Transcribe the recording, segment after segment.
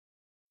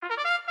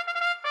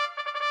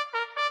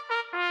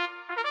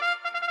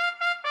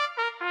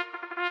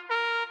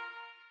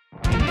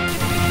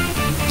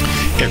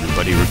Hey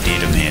everybody, Rick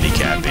Needham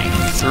handicapping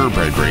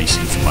thoroughbred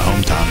racing from my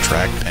hometown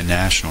track, Penn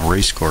National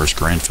Race Course,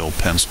 Granville,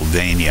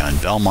 Pennsylvania, on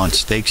Belmont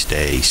Stakes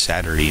Day,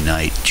 Saturday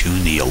night,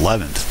 June the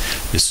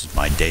 11th. This is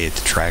my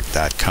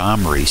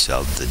dayatthetrack.com race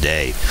of the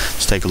day.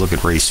 Let's take a look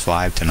at race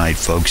 5 tonight,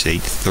 folks.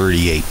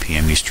 8:38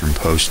 p.m. Eastern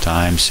Post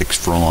Time. 6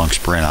 furlong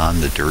sprint on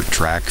the dirt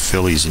track.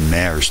 Fillies and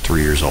mares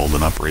 3 years old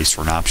and up. Race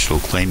for an optional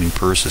claiming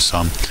purse of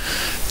some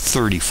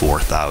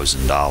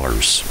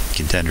 $34,000.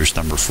 Contenders: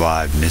 number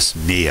 5, Miss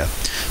Mia,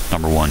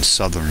 number 1,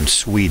 Southern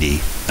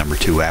Sweetie, number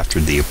 2, After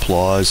the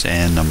Applause,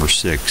 and number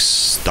 6,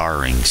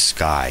 Starring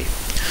Sky.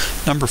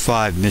 Number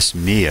 5, Miss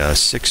Mia,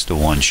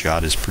 6-to-1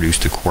 shot, has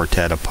produced a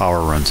quartet of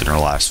power runs in her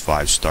last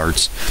 5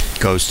 starts.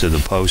 Goes to the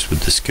post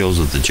with the skills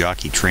of the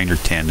jockey-trainer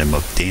tandem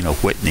of Dana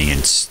Whitney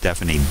and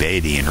Stephanie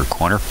Beatty in her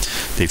corner.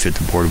 They've hit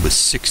the board with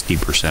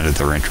 60% of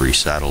their entry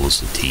saddle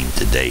as a team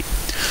to date.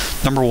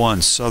 Number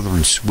 1,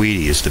 Southern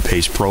Sweetie, is the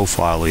pace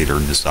profile leader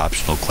in this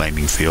optional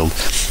claiming field.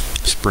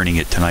 Sprinting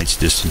at tonight's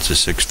distance of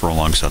 6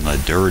 furlongs on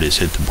the dirt, has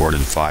hit the board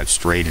in 5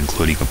 straight,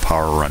 including a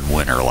power run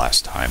winner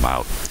last time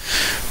out.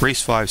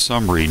 Race 5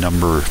 summary: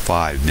 number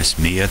 5, Miss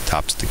Mia,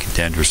 tops the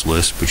contenders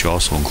list, which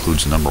also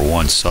includes number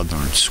 1,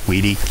 Southern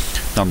Sweetie,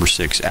 number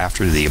 6,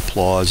 After the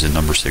Applause, and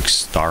number 6,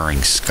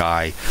 Starring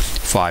Sky.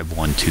 5,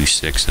 1, 2,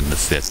 6, and the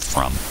 5th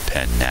from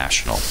Penn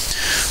National.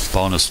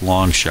 Bonus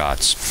long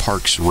shots: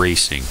 Parx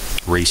Racing,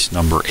 race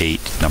number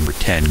 8, number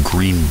 10,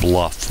 Green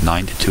Bluff,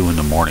 9-2 in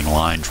the morning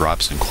line,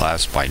 drops in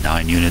class by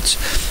 9 units.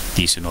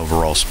 Decent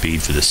overall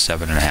speed for the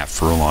 7.5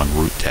 furlong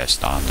route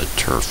test on the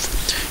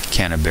turf.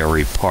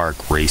 Canterbury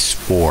Park, race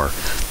 4,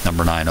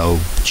 number 9,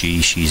 OG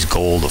She's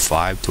Gold, a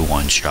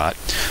 5-to-1 shot.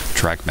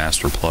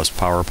 Trackmaster Plus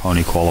Power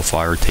Pony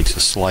qualifier takes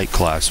a slight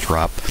class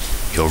drop.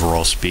 The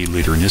overall speed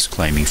leader in this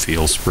claiming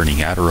field,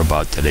 sprinting at or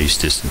about today's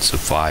distance of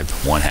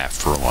 5.5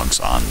 furlongs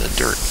on the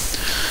dirt.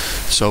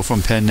 So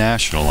from Penn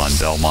National on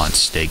Belmont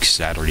Stakes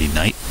Saturday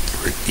night,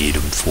 Rick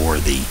Needham for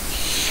the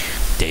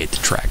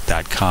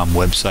dayatthetrack.com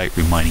website,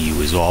 reminding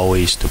you as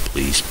always to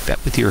please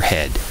bet with your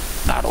head,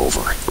 not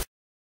over it.